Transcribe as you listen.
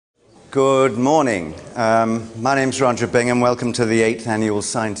Good morning. My name's Roger Bingham. Welcome to the 8th Annual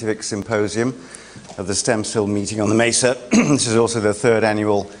Scientific Symposium of the Stem Cell Meeting on the Mesa. This is also the 3rd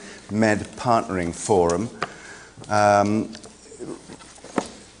Annual Med Partnering Forum.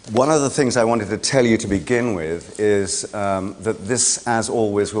 One of the things I wanted to tell you to begin with is that this, as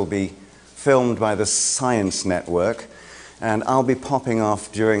always, will be filmed by the Science Network, and I'll be popping off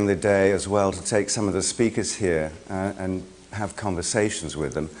during the day as well to take some of the speakers here and have conversations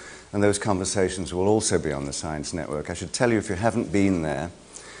with them. And those conversations will also be on the Science Network. I should tell you, if you haven't been there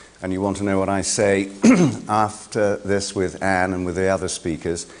and you want to know what I say after this with Anne and with the other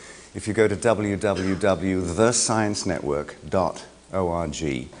speakers, if you go to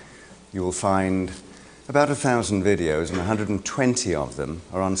www.thesciencenetwork.org, you will find about 1,000 videos, and 120 of them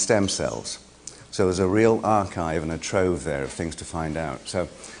are on stem cells. So there's a real archive and a trove there of things to find out. So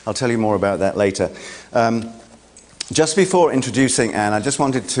I'll tell you more about that later. Just before introducing Anne, I just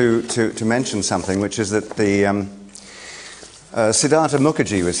wanted to mention something, which is that the Siddhartha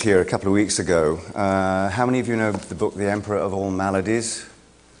Mukherjee was here a couple of weeks ago. How many of you know the book The Emperor of All Maladies?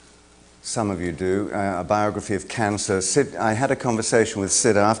 Some of you do. A biography of cancer. I had a conversation with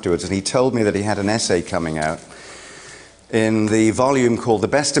Sid afterwards, and he told me that he had an essay coming out in the volume called The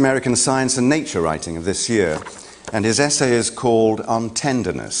Best American Science and Nature Writing of this year. And his essay is called On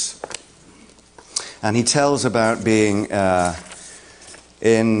Tenderness. And he tells about being going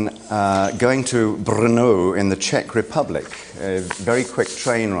to Brno in the Czech Republic, a very quick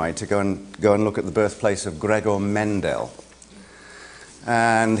train ride to go and look at the birthplace of Gregor Mendel.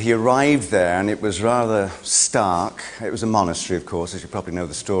 And he arrived there, and it was rather stark. It was a monastery, of course, as you probably know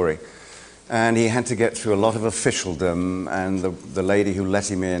the story. And he had to get through a lot of officialdom, and the lady who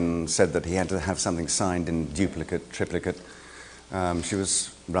let him in said that he had to have something signed in duplicate, triplicate. She was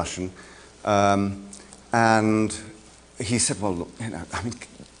Russian. And he said, well, look, you know, I mean,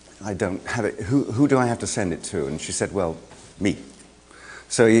 I don't have it. Who do I have to send it to? And she said, well, me.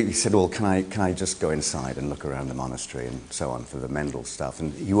 So he said, well, can I just go inside and look around the monastery and so on for the Mendel stuff?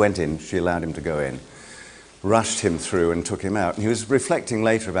 And he went in, she allowed him to go in, rushed him through and took him out. And he was reflecting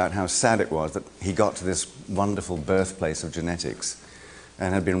later about how sad it was that he got to this wonderful birthplace of genetics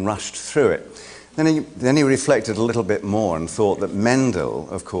and had been rushed through it. Then he reflected a little bit more and thought that Mendel,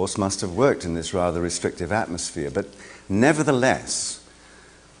 of course, must have worked in this rather restrictive atmosphere. But nevertheless,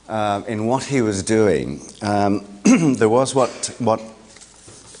 in what he was doing, there was what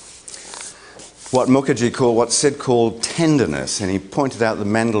Mukherjee called, what Sid called tenderness. And he pointed out that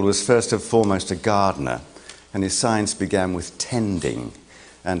Mendel was first and foremost a gardener, and his science began with tending.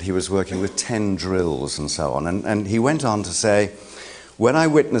 And he was working with tendrils and so on. And he went on to say, when I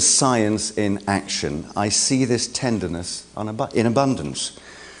witness science in action, I see this tenderness in abundance.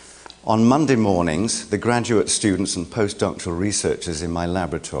 On Monday mornings, the graduate students and postdoctoral researchers in my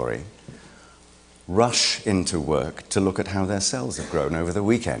laboratory rush into work to look at how their cells have grown over the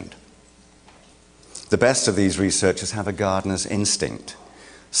weekend. The best of these researchers have a gardener's instinct.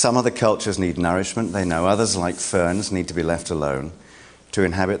 Some of the cultures need nourishment, they know. Others, like ferns, need to be left alone to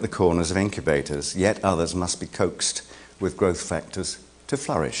inhabit the corners of incubators. Yet others must be coaxed with growth factors to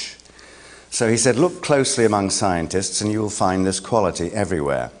flourish. So he said, look closely among scientists and you will find this quality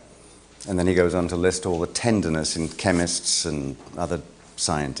everywhere. And then he goes on to list all the tenderness in chemists and other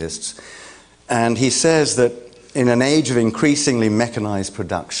scientists. And he says that in an age of increasingly mechanized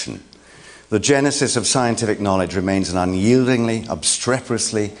production, the genesis of scientific knowledge remains an unyieldingly,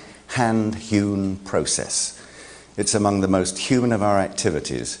 obstreperously hand-hewn process. It's among the most human of our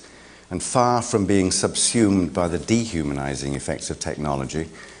activities, and far from being subsumed by the dehumanizing effects of technology,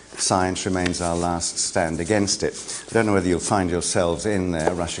 science remains our last stand against it. I don't know whether you'll find yourselves in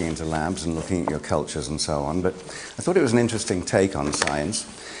there rushing into labs and looking at your cultures and so on, but I thought it was an interesting take on science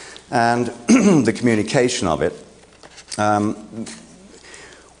and the communication of it.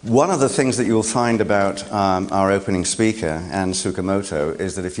 One of the things that you'll find about our opening speaker, Anne Tsukamoto,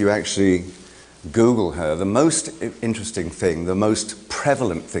 is that if you actually Google her, the most interesting thing, the most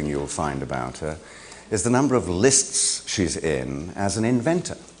prevalent thing you'll find about her is the number of lists she's in as an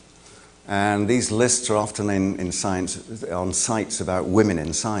inventor. And these lists are often in science, on sites about women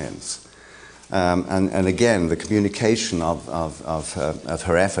in science. And again, the communication of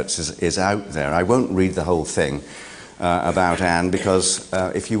her efforts is out there. I won't read the whole thing about Anne because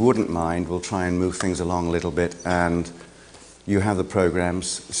if you wouldn't mind, we'll try and move things along a little bit. And you have the programs,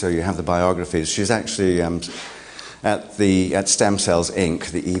 so you have the biographies. She's actually at Stem Cells Inc.,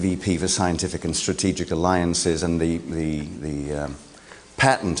 the EVP for Scientific and Strategic Alliances, and the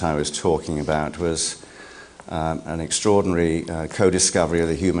patent I was talking about was an extraordinary co-discovery of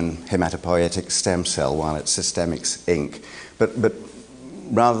the human hematopoietic stem cell while at Systemics Inc. But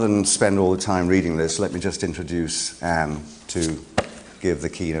rather than spend all the time reading this, let me just introduce Anne to give the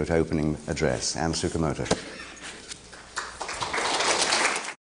keynote opening address. Anne Tsukamoto.